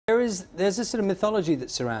there's a sort of mythology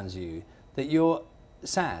that surrounds you that you're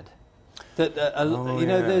sad. That you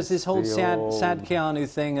know, there's this whole sad Keanu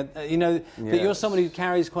thing. You know, that you're somebody who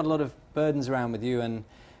carries quite a lot of burdens around with you, and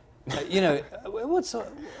you know, what's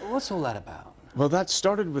all that about? Well, that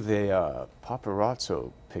started with a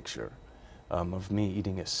paparazzo picture of me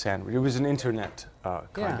eating a sandwich. It was an internet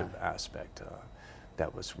kind of aspect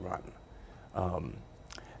that was run.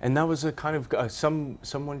 And that was a kind of,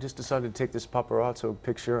 someone just decided to take this paparazzo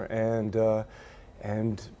picture and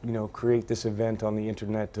you know, create this event on the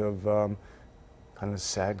internet of kind of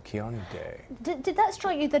Sad Keanu Day. Did that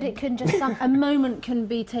strike you that it can just, a moment can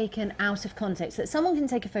be taken out of context, that someone can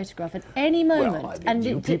take a photograph at any moment? Well, I mean,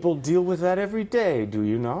 you people deal with that every day, do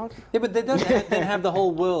you not? Yeah, but they don't then have the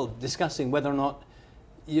whole world discussing whether or not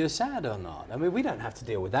you're sad or not. I mean, we don't have to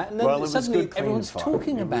deal with that. And then well, suddenly everyone's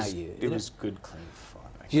talking about you. It was good, clean fun.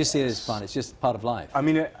 You see it as fun. It's just part of life. I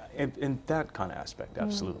mean, in that kind of aspect,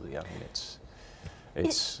 absolutely. I mean,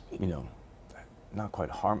 it's you know, not quite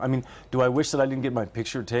harm. I mean, do I wish that I didn't get my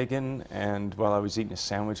picture taken and while I was eating a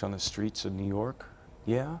sandwich on the streets of New York?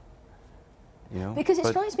 Yeah. You know, because it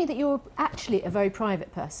strikes me that you're actually a very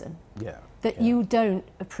private person. Yeah. That you don't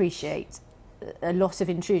appreciate a lot of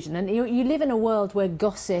intrusion, and you live in a world where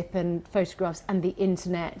gossip and photographs and the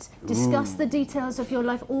internet discuss the details of your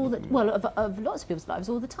life of lots of people's lives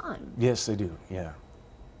all the time. Yes, they do. Yeah.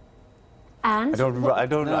 And I mean,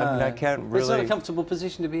 I can't really. It's not a comfortable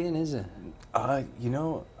position to be in, is it? You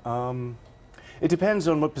know, it depends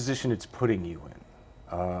on what position it's putting you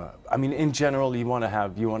in. I mean, in general, you want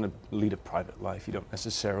to lead a private life. You don't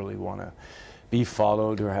necessarily want to be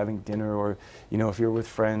followed or having dinner, or, you know, if you're with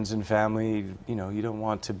friends and family, you know, you don't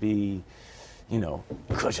want to be, you know,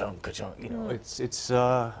 ka-chung, ka-chung, you know,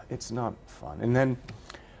 it's not fun. And then,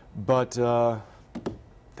 but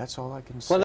that's all I can say.